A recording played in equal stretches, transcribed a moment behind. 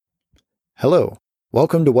Hello,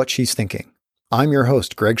 welcome to What She's Thinking. I'm your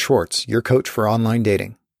host, Greg Schwartz, your coach for online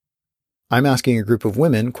dating. I'm asking a group of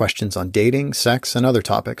women questions on dating, sex, and other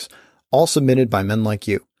topics, all submitted by men like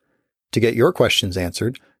you. To get your questions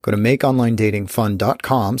answered, go to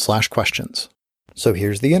makeonlinedatingfun.com/questions. So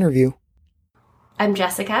here's the interview. I'm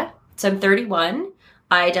Jessica. So I'm 31.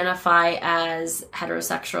 I identify as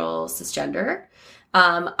heterosexual cisgender.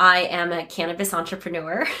 I am a cannabis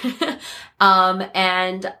entrepreneur.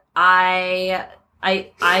 And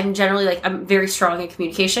I'm generally I'm very strong in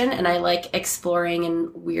communication, and I like exploring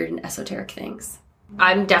and weird and esoteric things.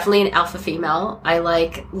 I'm definitely an alpha female. I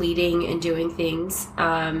like leading and doing things.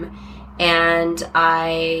 And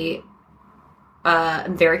I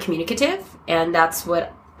am very communicative, and that's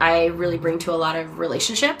what I really bring to a lot of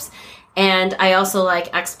relationships. And I also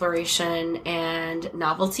like exploration and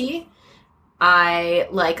novelty. I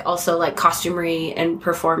also like costumery and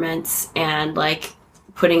performance, and like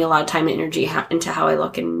putting a lot of time and energy into how I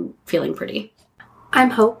look and feeling pretty. I'm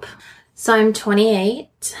Hope. So I'm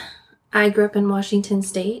 28. I grew up in Washington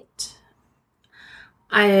State.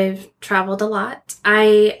 I've traveled a lot.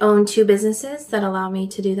 I own 2 businesses that allow me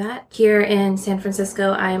to do that. Here in San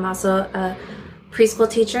Francisco, I am also a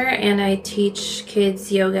preschool teacher, and I teach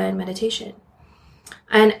kids yoga and meditation.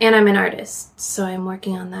 And I'm an artist, so I'm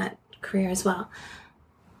working on that career as well.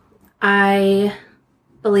 I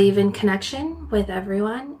believe in connection with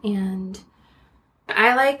everyone, and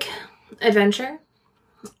I like adventure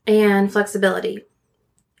and flexibility.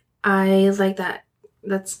 I like that.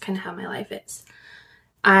 That's kind of how my life is.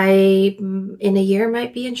 I, in a year,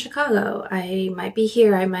 might be in Chicago. I might be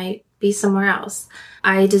here. I might be somewhere else.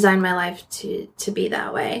 I designed my life to be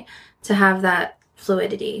that way, to have that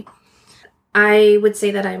fluidity. I would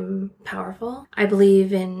say that I'm powerful. I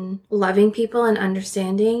believe in loving people and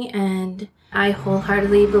understanding, and I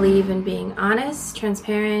wholeheartedly believe in being honest,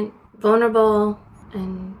 transparent, vulnerable,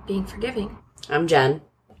 and being forgiving. I'm Jen.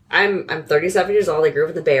 I'm 37 years old. I grew up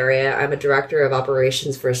in the Bay Area. I'm a director of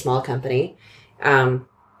operations for a small company.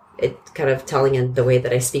 It's kind of telling in the way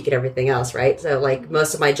that I speak and everything else, right? So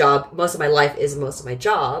most of my life is most of my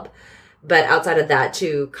job. But outside of that,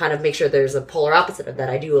 to kind of make sure there's a polar opposite of that,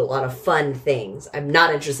 I do a lot of fun things. I'm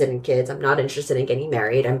not interested in kids. I'm not interested in getting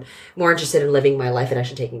married. I'm more interested in living my life and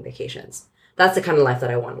actually taking vacations. That's the kind of life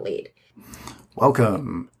that I want to lead.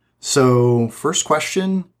 Welcome. So first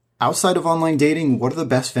question, outside of online dating, what are the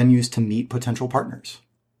best venues to meet potential partners?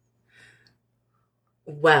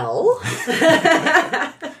 Well,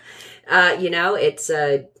 that's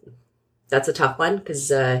a tough one,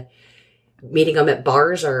 because meeting them at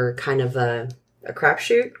bars are kind of a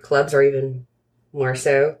crapshoot. Clubs are even more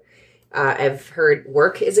so. I've heard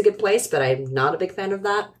work is a good place, but I'm not a big fan of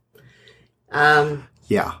that.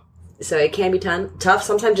 Yeah. So it can be tough,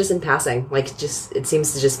 sometimes just in passing. It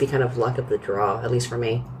seems to just be kind of luck of the draw, at least for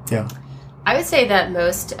me. Yeah. I would say that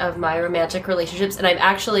most of my romantic relationships, and I'm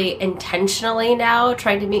actually intentionally now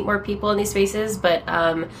trying to meet more people in these spaces, but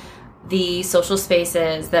the social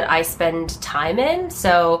spaces that I spend time in,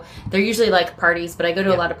 so they're usually parties, but I go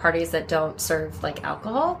to a lot of parties that don't serve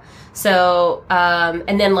alcohol. So,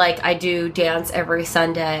 and then I do dance every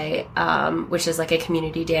Sunday, which is a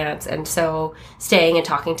community dance. And so staying and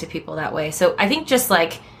talking to people that way. So I think just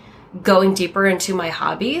going deeper into my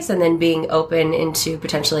hobbies, and then being open into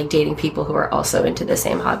potentially dating people who are also into the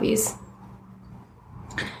same hobbies.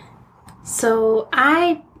 So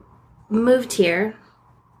I moved here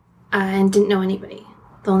and didn't know anybody.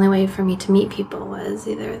 The only way for me to meet people was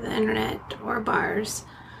either the internet or bars,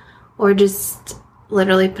 or just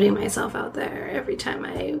literally putting myself out there every time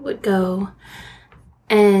I would go.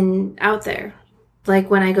 And out there,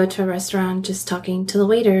 when I go to a restaurant, just talking to the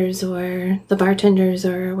waiters or the bartenders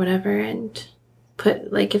or whatever, and put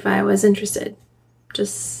if I was interested,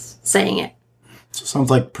 just saying it. So it sounds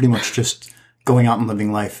like pretty much just going out and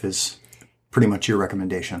living life is pretty much your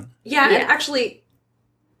recommendation. Yeah. And actually,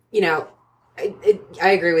 I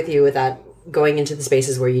agree with you with that. Going into the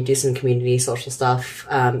spaces where you do some community social stuff.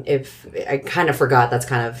 If I kind of forgot, that's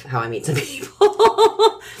kind of how I meet some people.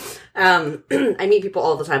 I meet people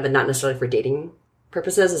all the time, but not necessarily for dating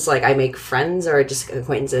purposes. It's I make friends or just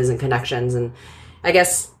acquaintances and connections. And I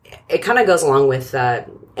guess it kind of goes along with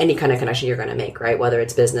any kind of connection you're going to make, right? Whether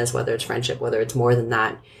it's business, whether it's friendship, whether it's more than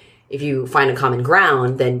that. If you find a common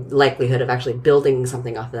ground, then likelihood of actually building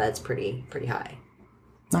something off of that is pretty high.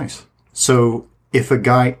 Nice. So if a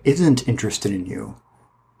guy isn't interested in you,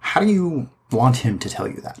 how do you want him to tell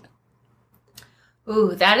you that?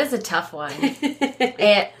 Ooh, that is a tough one.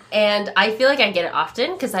 And I feel like I get it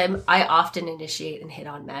often because I often initiate and hit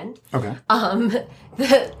on men. Okay.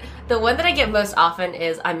 The one that I get most often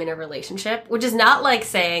is I'm in a relationship, which is not like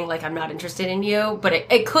saying like I'm not interested in you, but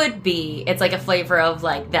it could be. It's like a flavor of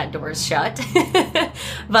like that door's shut.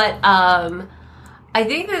 But I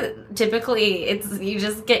think that typically it's you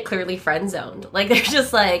just get clearly friend zoned. Like they're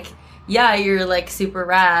just like, yeah, you're like super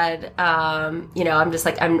rad. You know, I'm just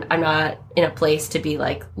like I'm not in a place to be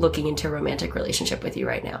like looking into a romantic relationship with you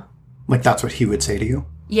right now. Like that's what he would say to you?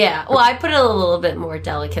 Yeah. Well, I put it a little bit more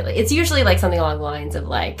delicately. It's usually like something along the lines of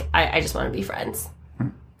like, I just want to be friends.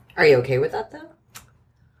 Are you okay with that though?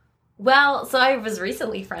 Well, so I was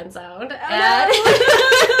recently friend zoned.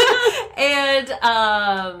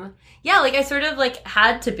 Yeah, like I sort of like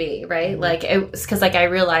had to be, right? Like it was because like I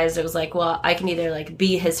realized it was like, well, I can either like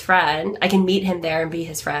be his friend, I can meet him there and be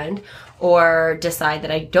his friend, or decide that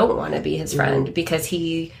I don't want to be his friend because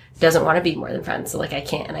he doesn't want to be more than friends. So like I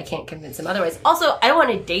can't convince him otherwise. Also, I don't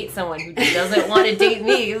want to date someone who doesn't want to date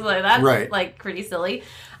me. So that's right. Like pretty silly.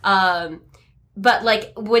 But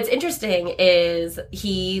like what's interesting is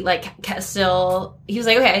he like he was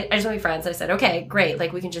like, okay, I just want to be friends. I said, okay, great,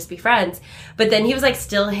 like we can just be friends. But then he was like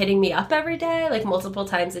still hitting me up every day, like multiple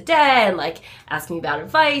times a day, and like asking me about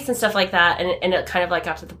advice and stuff like that. And it kind of like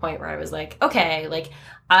got to the point where I was like, okay, like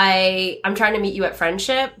I'm trying to meet you at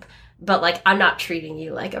friendship, but like I'm not treating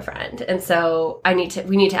you like a friend. And so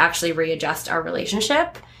we need to actually readjust our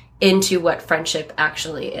relationship into what friendship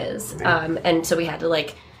actually is. Right. And so we had to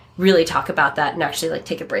like really talk about that and actually like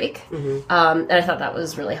take a break. And I thought that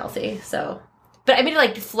was really healthy. So, but I mean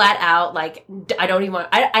like flat out, like I don't even want,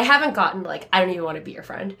 I haven't gotten like, I don't even want to be your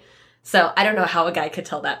friend. So I don't know how a guy could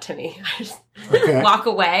tell that to me. I just walk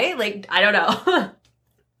away. Like, I don't know.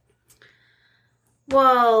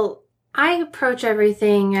 Well, I approach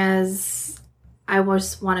everything as I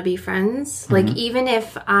just want to be friends. Like, even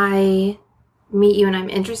if I meet you and I'm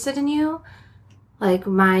interested in you, like,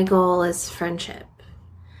 my goal is friendship.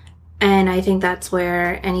 And I think that's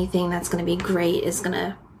where anything that's going to be great is going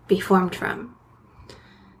to be formed from.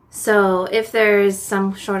 So if there's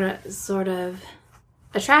some sort of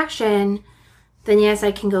attraction, then yes,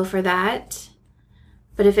 I can go for that.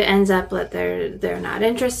 But if it ends up that they're not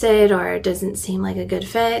interested or it doesn't seem like a good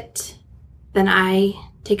fit, then I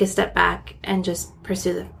take a step back and just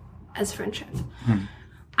pursue them as friendship.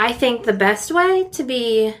 I think the best way to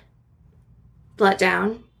be let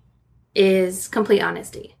down is complete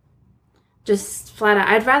honesty. Just flat out.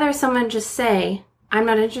 I'd rather someone just say, I'm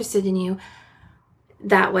not interested in you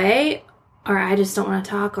that way, or I just don't want to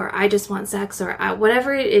talk, or I just want sex, or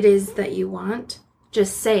whatever it is that you want,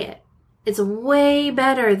 just say it. It's way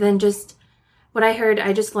better than just what I heard.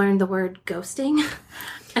 I just learned the word ghosting.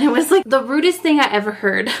 And it was like the rudest thing I ever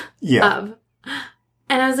heard of.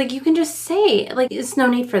 And I was like, you can just say, like, it's no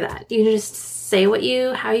need for that. You just say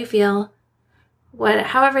how you feel.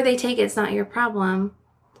 However they take it's not your problem.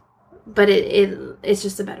 But it's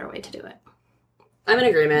just a better way to do it. I'm in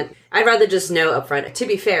agreement. I'd rather just know upfront. To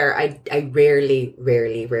be fair, I rarely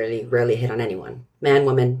hit on anyone. Man,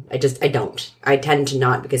 woman, I don't. I tend to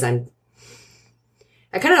not because I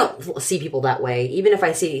kind of don't see people that way. Even if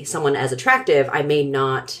I see someone as attractive, I may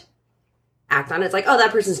not act on it. It's like, oh,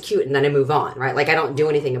 that person's cute, and then I move on, right? Like, I don't do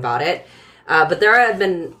anything about it. But there have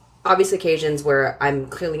been obvious occasions where I'm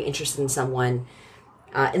clearly interested in someone,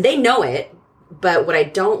 and they know it. But what I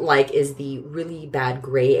don't like is the really bad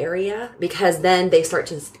gray area, because then they start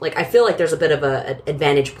to, like, I feel like there's a bit of an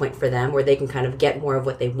advantage point for them where they can kind of get more of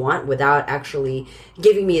what they want without actually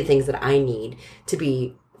giving me the things that I need to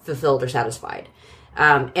be fulfilled or satisfied.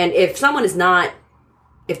 And if someone is not,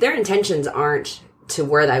 if their intentions aren't to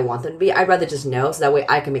where I want them to be, I'd rather just know so that way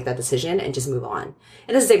I can make that decision and just move on.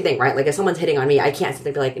 And it's the same thing, right? Like, if someone's hitting on me, I can't sit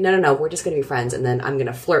there and be like, no, we're just going to be friends, and then I'm going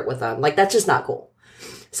to flirt with them. Like, that's just not cool.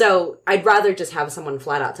 So I'd rather just have someone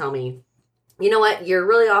flat out tell me, you know what, you're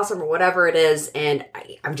really awesome or whatever it is, and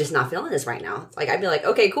I'm just not feeling this right now. Like, I'd be like,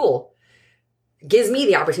 okay, cool. Gives me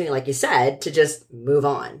the opportunity, like you said, to just move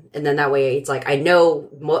on. And then that way it's like, I know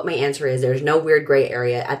what my answer is. There's no weird gray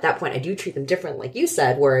area. At that point, I do treat them different, like you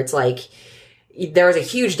said, where it's like, there is a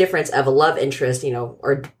huge difference of a love interest,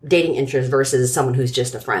 or dating interest versus someone who's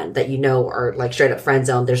just a friend that are like straight up friend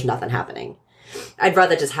zone. There's nothing happening. I'd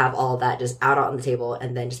rather just have all of that just out on the table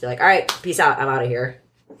and then just be like, all right, peace out. I'm out of here.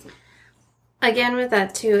 Again, with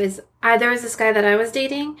that too, is there was this guy that I was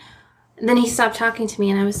dating, and then he stopped talking to me,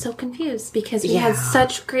 and I was so confused because we had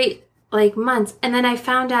such great, like, months. And then I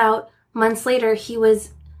found out months later he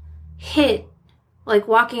was hit, like,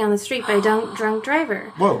 walking on the street by a drunk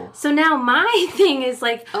driver. Whoa. So now my thing is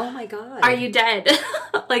like, oh my God, are you dead?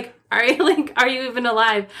 Like, are you even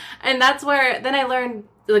alive? And that's where then I learned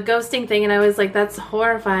the ghosting thing, and I was like, that's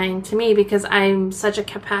horrifying to me because I'm such a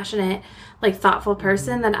compassionate, like, thoughtful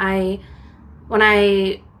person that when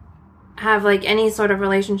I have, like, any sort of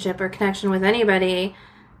relationship or connection with anybody,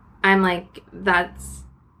 I'm like, that's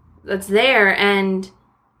there, and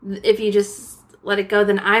if you just let it go,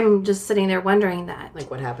 then I'm just sitting there wondering that. Like,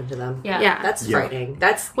 what happened to them? Yeah. That's frightening.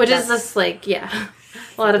 That's is just, like, a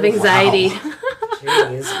lot of anxiety. Wow.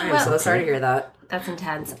 Jeez. I'm so sorry to hear that. That's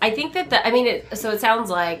intense. I think that it sounds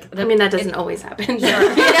like... that doesn't always happen. Sure.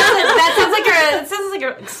 that sounds like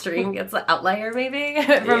an extreme. It's an outlier, maybe,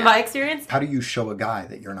 from my experience. How do you show a guy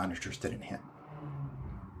that you're not interested in him?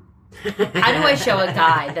 How do I show a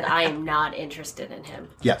guy that I am not interested in him?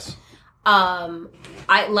 Yes. I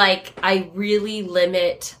really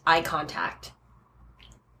limit eye contact.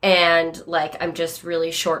 And, like, I'm just really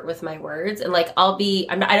short with my words. And, like,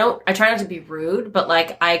 I try not to be rude, but,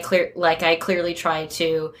 like, I clearly try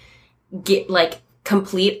to get, like,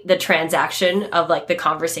 complete the transaction of, like, the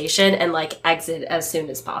conversation and, like, exit as soon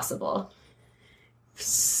as possible.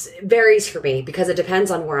 Varies for me because it depends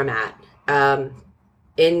on where I'm at.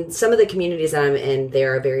 In some of the communities that I'm in, they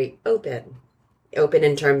are very open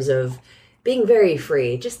in terms of being very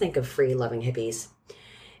free. Just think of free, loving hippies.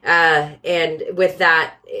 And with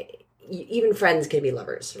that, even friends can be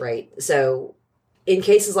lovers, right? So in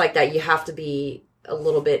cases like that, you have to be a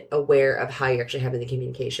little bit aware of how you're actually having the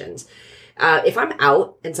communications. If I'm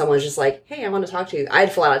out and someone's just like, hey, I want to talk to you,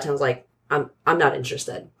 I'd flat out tell them, like, I'm not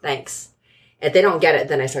interested. Thanks. If they don't get it,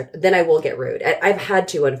 then I will get rude. I've had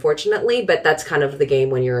to, unfortunately, but that's kind of the game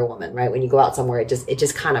when you're a woman, right? When you go out somewhere, it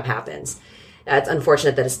just kind of happens. It's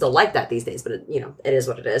unfortunate that it's still like that these days, but it is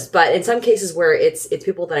what it is. But in some cases where it's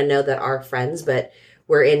people that I know that are friends, but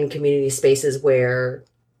we're in community spaces where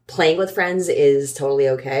playing with friends is totally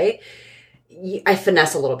okay. I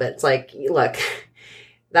finesse a little bit. It's like, look,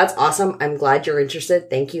 that's awesome. I'm glad you're interested.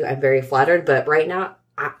 Thank you. I'm very flattered. But right now,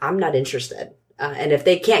 I'm not interested. And if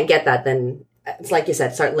they can't get that, then it's like you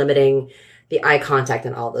said, start limiting the eye contact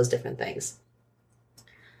and all those different things.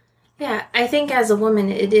 Yeah, I think as a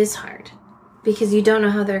woman, it is hard. Because you don't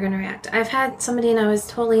know how they're going to react. I've had somebody and I was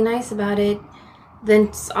totally nice about it,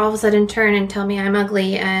 then all of a sudden turn and tell me I'm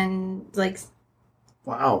ugly and, like,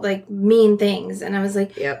 wow, like, mean things. And I was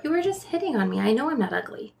like, yep. You were just hitting on me. I know I'm not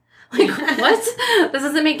ugly. Like, what? This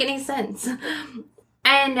doesn't make any sense.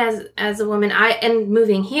 And as a woman, and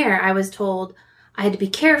moving here, I was told I had to be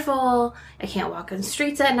careful. I can't walk on the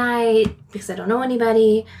streets at night because I don't know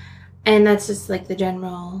anybody. And that's just, like, the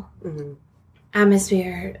general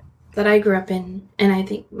atmosphere that I grew up in, and I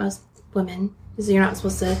think most women, is you're not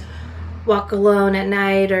supposed to walk alone at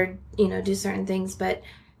night or, do certain things, but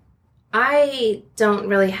I don't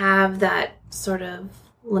really have that sort of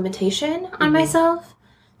limitation on myself.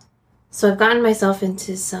 So I've gotten myself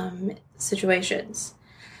into some situations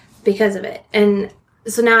because of it. And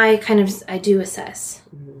so now I do assess.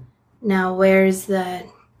 Now, where's the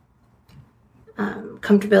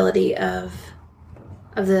comfortability of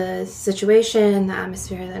the situation, the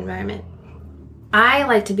atmosphere, the environment. I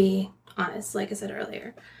like to be honest, like I said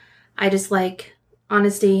earlier. I just like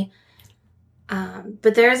honesty.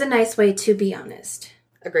 But there is a nice way to be honest.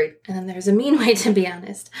 Agreed. And then there's a mean way to be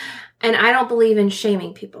honest. And I don't believe in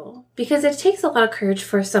shaming people because it takes a lot of courage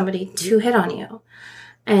for somebody to hit on you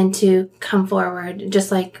and to come forward.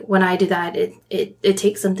 Just like when I do that, it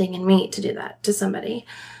takes something in me to do that to somebody.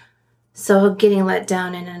 So getting let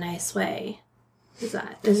down in a nice way. It's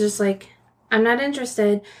just like, I'm not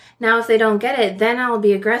interested. Now, if they don't get it, then I'll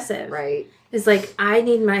be aggressive. Right. It's like, I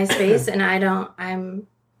need my space and I'm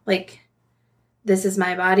like, this is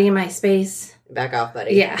my body, my space. Back off,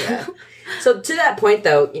 buddy. Yeah. So to that point,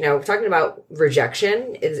 though, talking about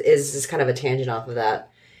rejection is kind of a tangent off of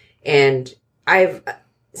that. And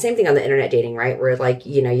same thing on the internet dating, right? Where, like,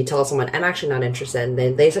 you tell someone, I'm actually not interested, and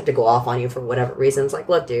then they start to go off on you for whatever reason. It's like,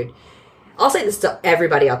 look, dude, I'll say this to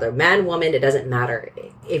everybody out there, man, woman, it doesn't matter.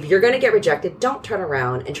 If you're going to get rejected, don't turn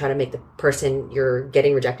around and try to make the person you're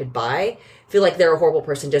getting rejected by feel like they're a horrible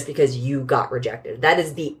person just because you got rejected. That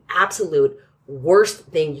is the absolute worst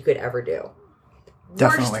thing you could ever do.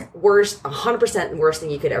 Definitely. Worst, 100% worst thing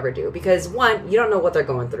you could ever do. Because one, you don't know what they're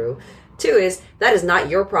going through. Two is, that is not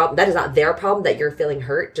your problem. That is not their problem that you're feeling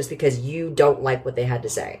hurt just because you don't like what they had to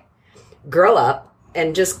say. Grow up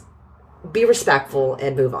and just be respectful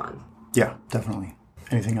and move on. Yeah, definitely.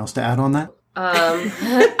 Anything else to add on that?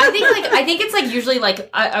 I think it's like usually like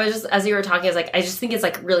I was just as you were talking, I was like I just think it's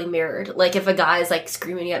like really mirrored. Like if a guy's like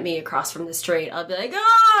screaming at me across from the street, I'll be like,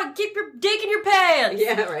 keep your dick in your pants.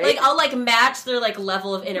 Yeah, right. Like I'll like match their like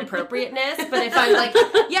level of inappropriateness. But if I'm like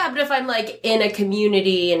but if I'm like in a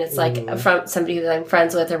community and it's like from somebody who I'm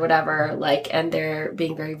friends with or whatever, like and they're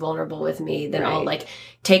being very vulnerable with me, then I'll like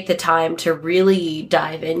take the time to really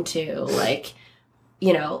dive into like,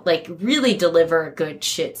 you know, like really deliver a good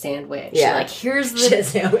shit sandwich. Yeah. Like here's the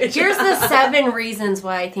 7 reasons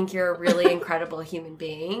why I think you're a really incredible human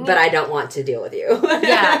being. But I don't want to deal with you.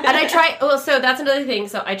 Yeah. And I try, so that's another thing.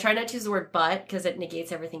 So I try not to use the word but because it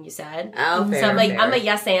negates everything you said. Oh, fair, so I'm like, fair. I'm a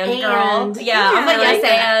yes and girl. Yeah, I'm a yes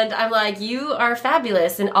and. I'm like, you are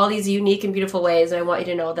fabulous in all these unique and beautiful ways. And I want you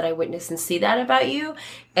to know that I witness and see that about you.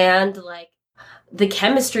 And like, the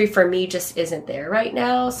chemistry for me just isn't there right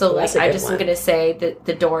now. So like I just am going to say that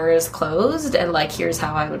the door is closed and like here's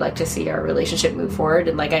how I would like to see our relationship move forward,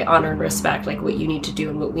 and like I honor and respect like what you need to do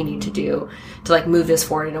and what we need to do to like move this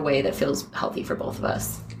forward in a way that feels healthy for both of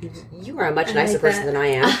us. You are a much nicer person than I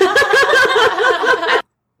am.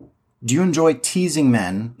 Do you enjoy teasing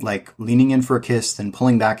men, like leaning in for a kiss then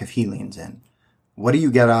pulling back if he leans in? What do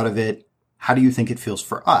you get out of it? How do you think it feels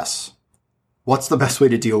for us? What's the best way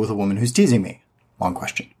to deal with a woman who's teasing me? Long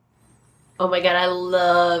question. Oh my God, I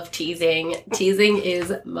love teasing. Teasing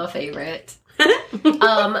is my favorite.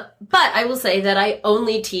 But I will say that I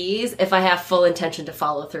only tease if I have full intention to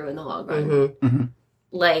follow through in the long run. Mm-hmm. Mm-hmm.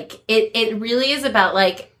 Like, it really is about,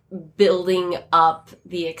 like, building up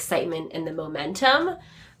the excitement and the momentum.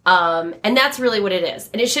 And that's really what it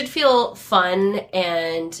is. And it should feel fun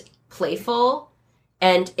and playful.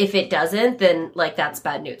 And if it doesn't, then, like, that's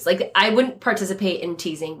bad news. Like, I wouldn't participate in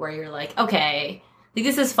teasing where you're like, okay, like,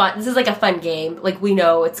 this is fun. This is, like, a fun game. Like, we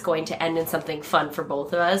know it's going to end in something fun for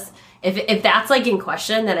both of us. If that's, like, in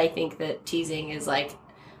question, then I think that teasing is, like,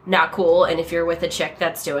 not cool. And if you're with a chick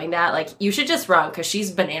that's doing that, like, you should just run because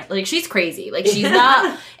she's like, she's crazy. Like, she's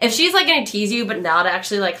not, if she's, like, going to tease you but not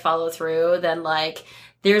actually, like, follow through, then, like,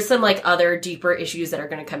 there's some, like, other deeper issues that are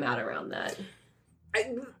going to come out around that.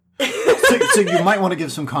 So you might want to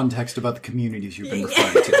give some context about the communities you've been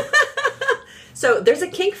referring to. So there's a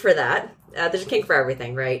kink for that. There's a kink for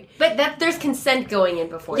everything, right? But there's consent going in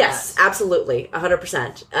before yes, that. Yes, absolutely.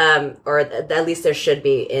 100%. Or at least there should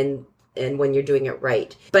be in when you're doing it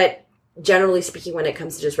right. But generally speaking, when it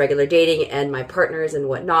comes to just regular dating and my partners and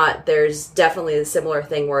whatnot, there's definitely a similar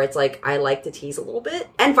thing where it's like, I like to tease a little bit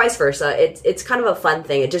and vice versa. It's kind of a fun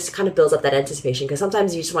thing. It just kind of builds up that anticipation because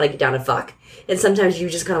sometimes you just want to get down and fuck. And sometimes you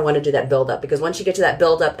just kind of want to do that build up because once you get to that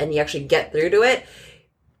build up and you actually get through to it,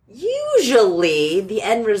 usually the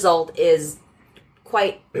end result is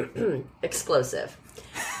quite explosive.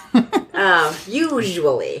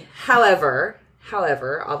 Usually. However,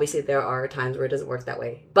 obviously there are times where it doesn't work that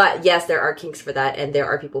way. But yes, there are kinks for that, and there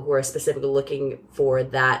are people who are specifically looking for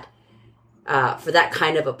that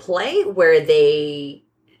kind of a play where they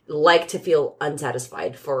like to feel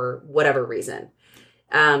unsatisfied for whatever reason.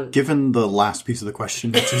 Given the last piece of the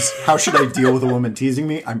question, which is how should I deal with a woman teasing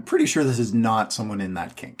me, I'm pretty sure this is not someone in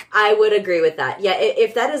that kink. I would agree with that. Yeah,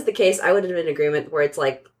 if that is the case, I would have been in agreement where it's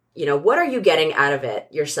like, you know, what are you getting out of it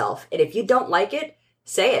yourself? And if you don't like it,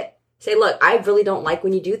 say it. Say, look, I really don't like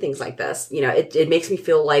when you do things like this. You know, it makes me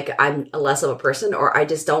feel like I'm less of a person, or I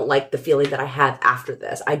just don't like the feeling that I have after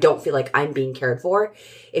this. I don't feel like I'm being cared for.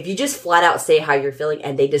 If you just flat out say how you're feeling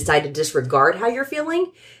and they decide to disregard how you're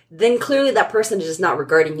feeling, then clearly that person is just not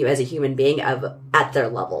regarding you as a human being at their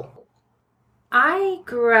level. I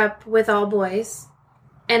grew up with all boys,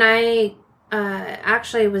 and I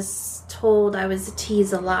actually was told I was a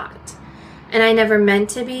tease a lot. And I never meant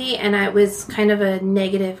to be, and it was kind of a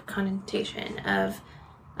negative connotation of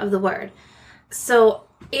the word. So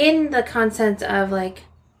in the concept of, like,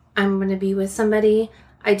 I'm going to be with somebody,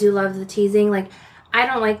 I do love the teasing. Like, I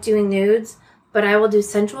don't like doing nudes, but I will do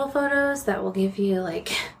sensual photos that will give you,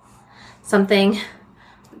 like, something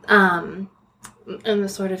in the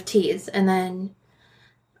sort of tease. And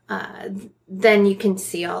then you can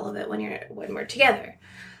see all of it when we're together.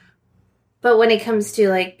 But when it comes to,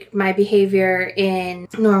 like, my behavior in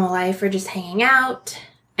normal life or just hanging out,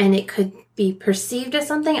 and it could be perceived as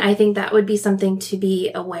something, I think that would be something to be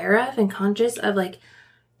aware of and conscious of, like,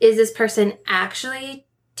 is this person actually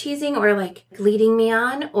teasing or, like, leading me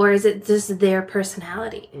on, or is it just their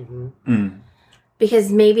personality? Mm-hmm. Mm.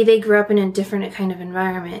 Because maybe they grew up in a different kind of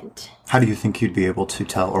environment. How do you think you'd be able to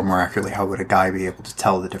tell, or more accurately, how would a guy be able to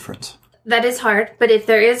tell the difference? That is hard, but if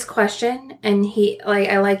there is question, and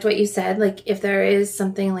I liked what you said, like, if there is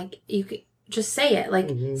something, like, you could just say it,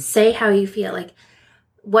 like, say how you feel, like,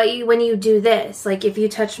 when you do this, like, if you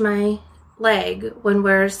touch my leg when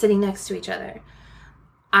we're sitting next to each other.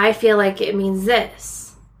 I feel like it means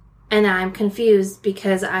this, and I'm confused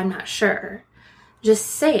because I'm not sure. Just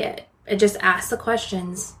say it. And just ask the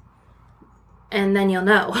questions, and then you'll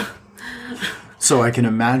know. So I can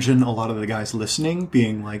imagine a lot of the guys listening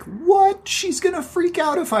being like, what? She's going to freak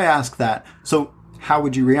out if I ask that. So how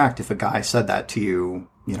would you react if a guy said that to you,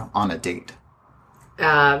 on a date?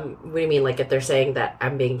 What do you mean? Like if they're saying that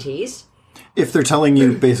I'm being teased? If they're telling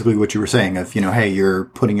you basically what you were saying of, hey, you're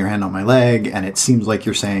putting your hand on my leg and it seems like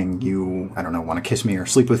you're saying you, I don't know, want to kiss me or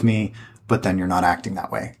sleep with me, but then you're not acting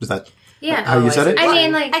that way. Is that how you said it? I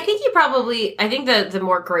mean, like, I think the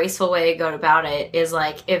more graceful way to go about it is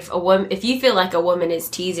like if you feel like a woman is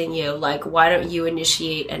teasing you, like, why don't you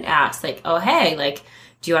initiate and ask, like, oh, hey, like,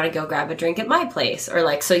 do you want to go grab a drink at my place? Or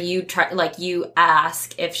like, so you try, like, you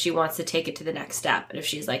ask if she wants to take it to the next step. And if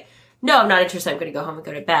she's like, no, I'm not interested, I'm going to go home and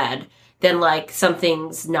go to bed, then like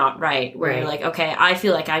something's not right. Where you're like, okay, I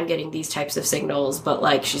feel like I'm getting these types of signals, but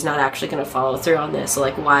like she's not actually going to follow through on this. So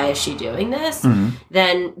like, why is she doing this? Mm-hmm.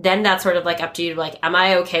 Then that's sort of like up to you. Like, am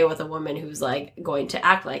I okay with a woman who's like going to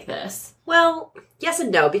act like this? Well, yes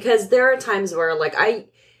and no, because there are times where like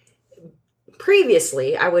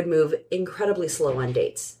previously I would move incredibly slow on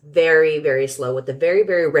dates, very, very slow, with the very,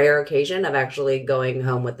 very rare occasion of actually going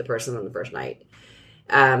home with the person on the first night.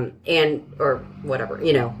 Or whatever,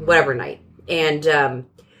 whatever night. And,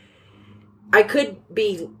 I could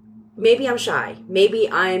be, maybe I'm shy.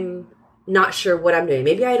 Maybe I'm not sure what I'm doing.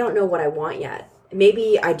 Maybe I don't know what I want yet.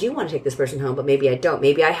 Maybe I do want to take this person home, but maybe I don't.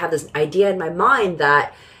 Maybe I have this idea in my mind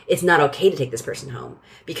that it's not okay to take this person home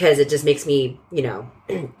because it just makes me,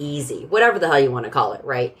 easy, whatever the hell you want to call it,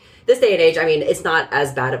 right? This day and age, I mean, it's not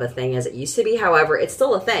as bad of a thing as it used to be. However, it's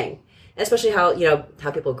still a thing. Especially how,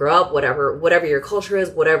 how people grow up, whatever your culture is,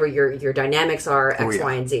 whatever your dynamics are, X,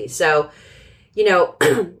 Y, and Z. So,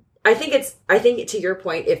 I think to your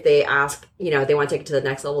point, if they ask, they want to take it to the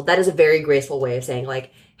next level, that is a very graceful way of saying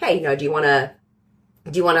like, hey, do you want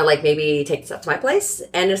to like maybe take this up to my place?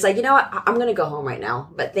 And it's like, I'm going to go home right now,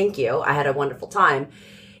 but thank you. I had a wonderful time.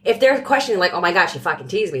 If they're questioning like, oh my gosh, you fucking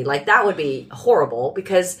teased me, like that would be horrible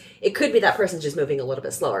because it could be that person's just moving a little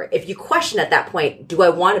bit slower. If you question at that point, do I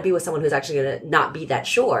want to be with someone who's actually going to not be that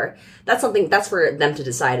sure? That's for them to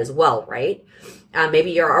decide as well, right? Maybe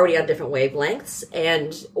you're already on different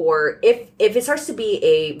wavelengths or if it starts to be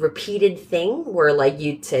a repeated thing where like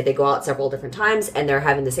you'd say they go out several different times and they're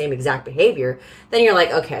having the same exact behavior, then you're like,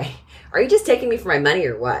 okay, are you just taking me for my money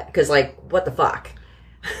or what? Because like, what the fuck?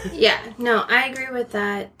 Yeah, no, I agree with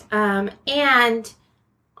that. And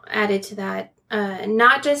added to that,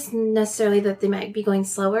 not just necessarily that they might be going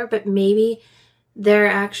slower, but maybe they're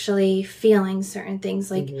actually feeling certain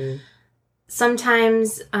things. Like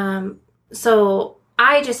sometimes, so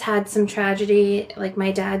I just had some tragedy. Like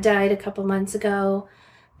my dad died a couple months ago,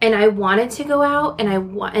 and I wanted to go out, and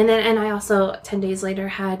I also 10 days later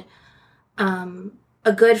had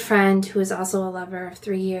a good friend who was also a lover of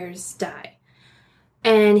 3 years die.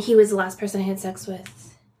 And he was the last person I had sex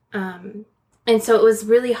with. And so it was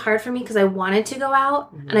really hard for me because I wanted to go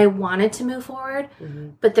out and I wanted to move forward.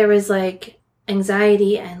 But there was like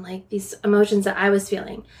anxiety and like these emotions that I was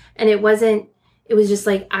feeling. And it was just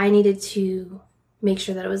like I needed to make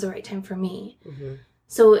sure that it was the right time for me.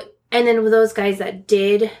 So, and then with those guys that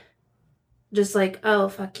did just like, oh,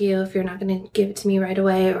 fuck you if you're not going to give it to me right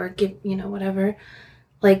away or give, whatever.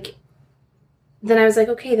 Like, then I was like,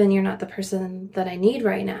 okay, then you're not the person that I need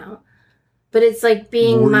right now. But it's like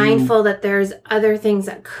being mindful that there's other things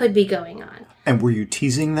that could be going on. And were you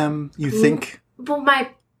teasing them, you think? Well, my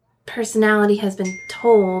personality has been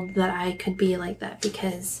told that I could be like that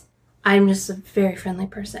because I'm just a very friendly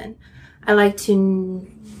person. I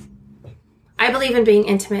believe in being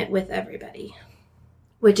intimate with everybody,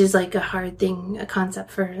 which is like a concept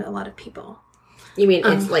for a lot of people. You mean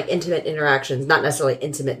it's like intimate interactions, not necessarily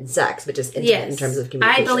intimate in sex, but just intimate in terms of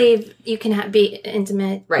communication. I believe you can be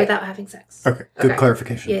intimate without having sex. Okay, good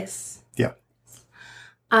clarification. Yes. Yeah.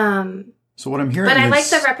 So what I'm hearing but I like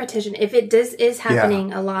the repetition. If it is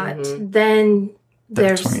happening a lot, then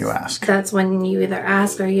that's when you ask. That's when you either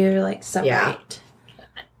ask or you're like separate.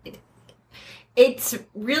 Yeah. It's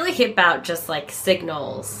really about just like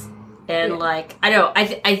signals. And like, I don't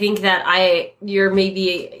know, I think that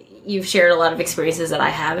you've shared a lot of experiences that I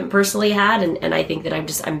haven't personally had, and I think that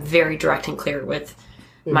I'm very direct and clear with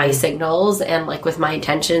my signals and like with my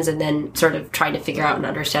intentions, and then sort of trying to figure out and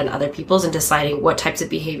understand other people's and deciding what types of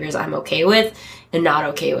behaviors I'm okay with and not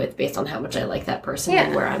okay with based on how much I like that person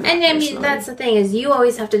and where I'm at. And I mean, that's the thing is you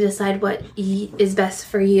always have to decide what is best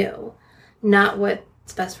for you, not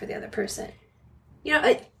what's best for the other person.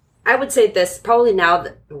 I would say this, probably now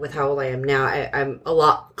that, with how old I am now, I'm a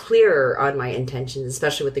lot clearer on my intentions,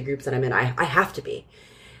 especially with the groups that I'm in. I have to be.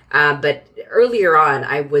 But earlier on,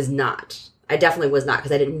 I was not. I definitely was not,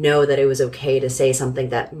 because I didn't know that it was okay to say something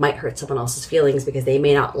that might hurt someone else's feelings because they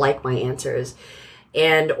may not like my answers.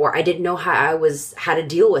 Or I didn't know how to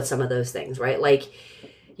deal with some of those things, right? Like,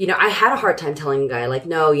 I had a hard time telling a guy, like,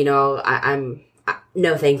 no,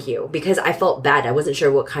 no, thank you, because I felt bad. I wasn't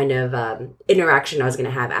sure what kind of interaction I was going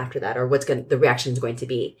to have after that, or the reaction is going to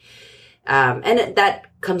be. And that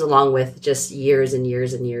comes along with just years and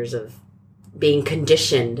years and years of being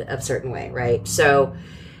conditioned a certain way, right? So,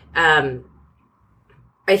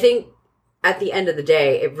 I think at the end of the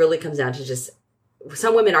day, it really comes down to just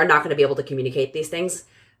some women are not going to be able to communicate these things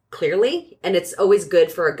clearly, and it's always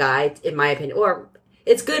good for a guy, in my opinion, or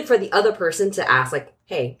it's good for the other person to ask, like,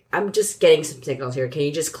 hey, I'm just getting some signals here. Can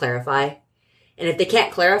you just clarify? And if they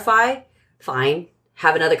can't clarify, fine.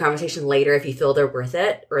 Have another conversation later if you feel they're worth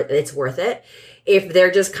it, or it's worth it. If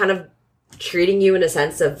they're just kind of treating you in a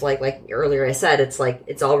sense of like earlier I said, it's like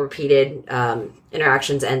it's all repeated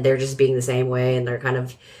interactions, and they're just being the same way, and they're kind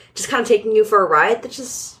of taking you for a ride, that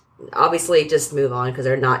just obviously just move on, because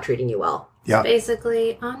they're not treating you well. Yeah.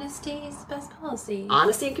 Basically, honesty is the best policy.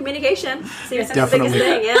 Honesty and communication seems to be the Definitely. biggest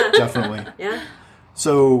thing. Yeah. Definitely. Yeah.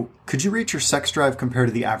 So, could you rate your sex drive compared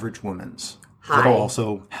to the average woman's? High. That'll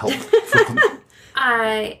also help.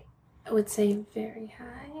 I would say very high.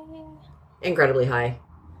 Incredibly high.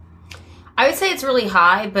 I would say it's really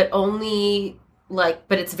high, but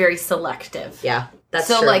but it's very selective. Yeah. That's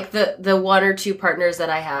so true. like the one or two partners that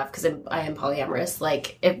I have, because I am polyamorous,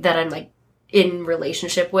 like that I'm like in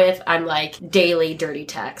relationship with, I'm like daily dirty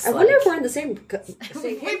texts. I wonder if we're in the same. We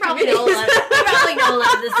probably know a lot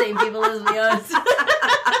of the same people, as we honest.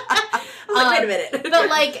 Wait a minute. But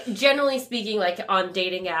like generally speaking, like on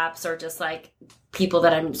dating apps or just like people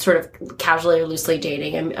that I'm sort of casually or loosely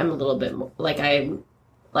dating, I'm a little bit more, like I'm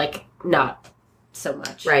like not so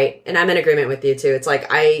much. Right. And I'm in agreement with you too. It's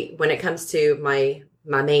like when it comes to my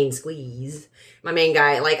main squeeze, my main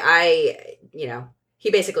guy, like he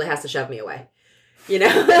basically has to shove me away.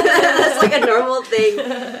 That's like a normal thing.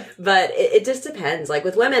 But it just depends. Like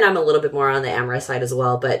with women, I'm a little bit more on the amorous side as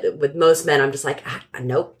well. But with most men, I'm just like,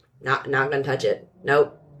 nope, not going to touch it.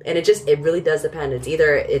 Nope. And it really does depend. It's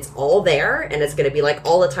either it's all there and it's going to be like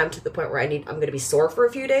all the time to the point where I'm going to be sore for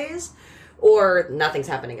a few days, or nothing's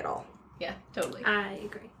happening at all. Yeah, totally. I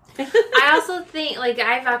agree. I also think, like,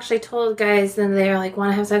 I've actually told guys and they're like,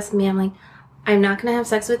 want to have sex with me. I'm like, I'm not going to have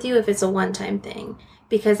sex with you if it's a one-time thing.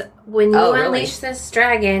 Because when you unleash this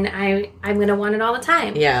dragon, I'm going to want it all the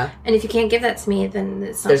time. Yeah. And if you can't give that to me, then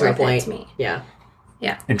it's not There's worth no point. it to me. Yeah.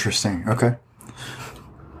 Yeah. Interesting. Okay.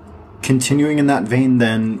 Continuing in that vein,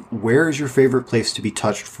 then, where is your favorite place to be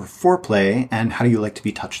touched for foreplay, and how do you like to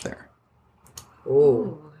be touched there?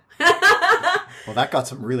 Ooh. Well, that got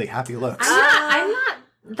some really happy looks. I'm not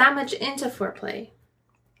that much into foreplay.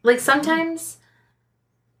 Like, sometimes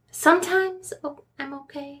I'm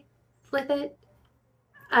okay with it.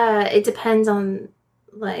 It depends on,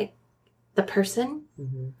 like, the person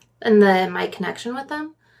and my connection with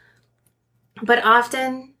them. But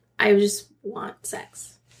often, I just want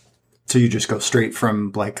sex. So you just go straight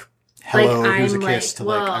from, like, hello, like, here's a I'm kiss, to,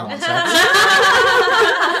 like, I want sex?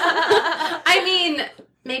 I mean,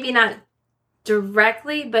 maybe not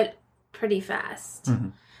directly, but pretty fast. Mm-hmm.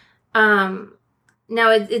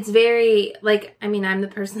 Now, it's very, like, I mean, I'm the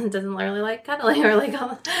person that doesn't really like cuddling or, like,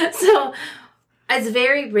 so it's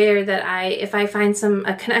very rare that if I find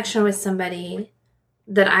a connection with somebody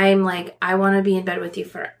that I'm like, I want to be in bed with you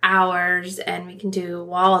for hours and we can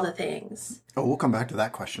do all the things. Oh, we'll come back to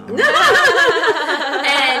that question. And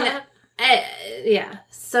yeah,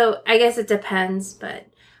 so I guess it depends, but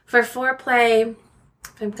for foreplay,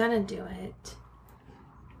 if I'm gonna do it,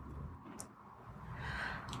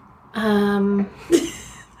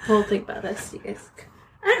 we'll think about this, you guys.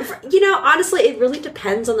 Honestly, it really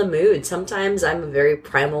depends on the mood. Sometimes I'm a very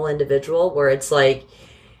primal individual where it's like,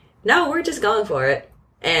 no, we're just going for it.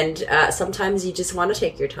 And sometimes you just want to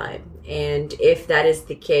take your time. And if that is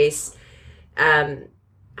the case, oh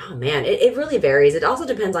man, it really varies. It also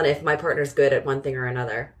depends on if my partner's good at one thing or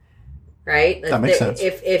another, right? That makes sense.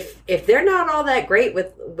 If they're not all that great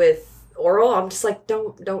with oral, I'm just like,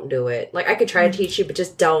 don't do it. Like, I could try to teach you, but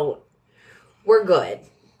just don't. We're good.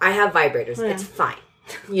 I have vibrators. Yeah. It's fine.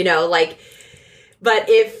 But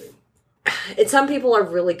some people are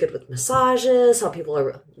really good with massages. Some people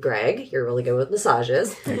are, Greg, you're really good with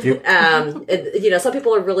massages. Thank you. Some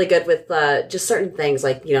people are really good with just certain things.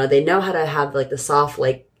 Like, they know how to have like the soft,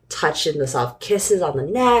 like touch and the soft kisses on the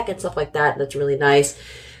neck and stuff like that. That's really nice.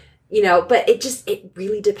 but it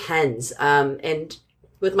really depends. And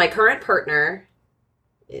with my current partner,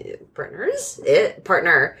 it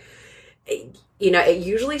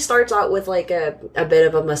usually starts out with like a bit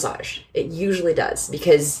of a massage. It usually does,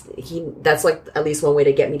 because that's like at least one way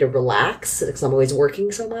to get me to relax, because I'm always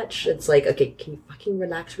working so much. It's like, okay, can you fucking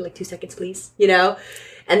relax for like 2 seconds, please?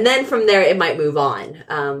 And then from there it might move on.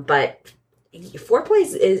 But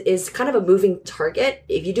foreplay is kind of a moving target.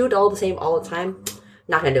 If you do it all the same all the time,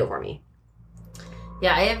 not gonna do it for me.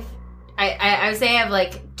 Yeah, I would say I have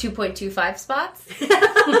like 2.25 spots. So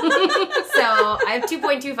I have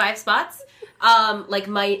 2.25 spots. Like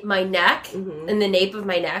my neck and the nape of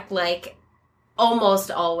my neck, like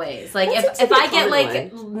almost always. Like if I get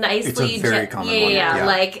like nicely, it's a very common one. Yeah,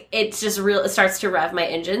 like it's just it starts to rev my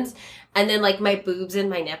engines. And then like my boobs and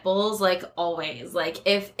my nipples, like always. Like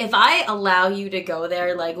if I allow you to go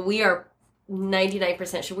there, like we are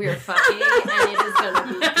 99% sure we are fucking, and it is gonna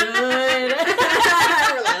be good.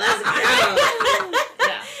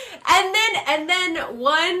 Yeah. And then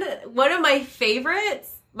one of my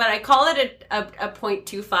favorites, but I call it a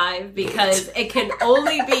 0.25 because it can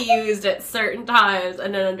only be used at certain times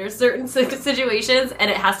and then under certain situations,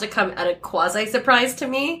 and it has to come at a quasi surprise to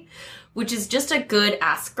me, which is just a good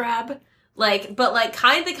ass grab, but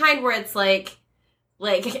the kind where it's like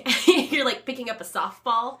you're like picking up a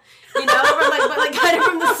softball, but kind of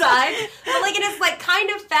from the side. But like it is like kind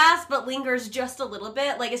of fast, but lingers just a little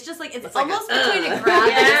bit. Like it's just like it's almost between a grab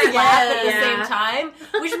and a slap at the same time,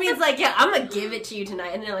 which means like, yeah, I'm gonna give it to you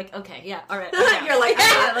tonight. And they're like, okay, yeah, all right. Yeah. You're like,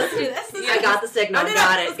 yeah, let's do this. I got the signal.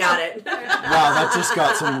 Got it. Wow, that just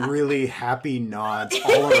got some really happy nods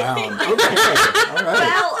all around. Okay, all right.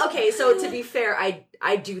 Well, okay. So to be fair,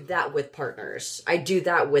 I do that with partners. I do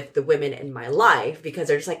that with the women in my life because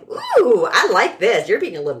they're just like, ooh, I like this. You're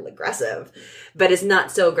being a little aggressive, but it's not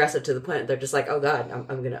so aggressive to the point that they're just like, oh God,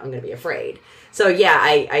 I'm gonna be afraid. So yeah,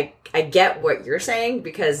 I get what you're saying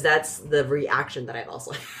because that's the reaction that I've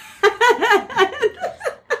also had.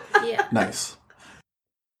 Yeah. Nice.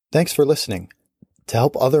 Thanks for listening. To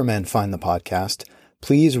help other men find the podcast,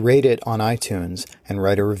 please rate it on iTunes and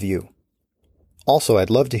write a review. Also, I'd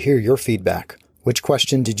love to hear your feedback. Which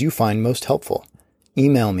question did you find most helpful?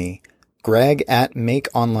 Email me,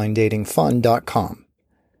 greg@makeonlinedatingfun.com.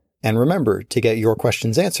 And remember, to get your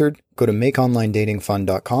questions answered, go to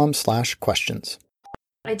makeonlinedatingfun.com/questions.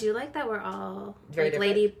 I do like that we're all Very like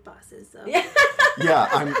lady bosses, though. Yeah. Yeah,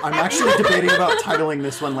 I'm actually debating about titling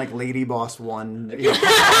this one like Lady Boss 1.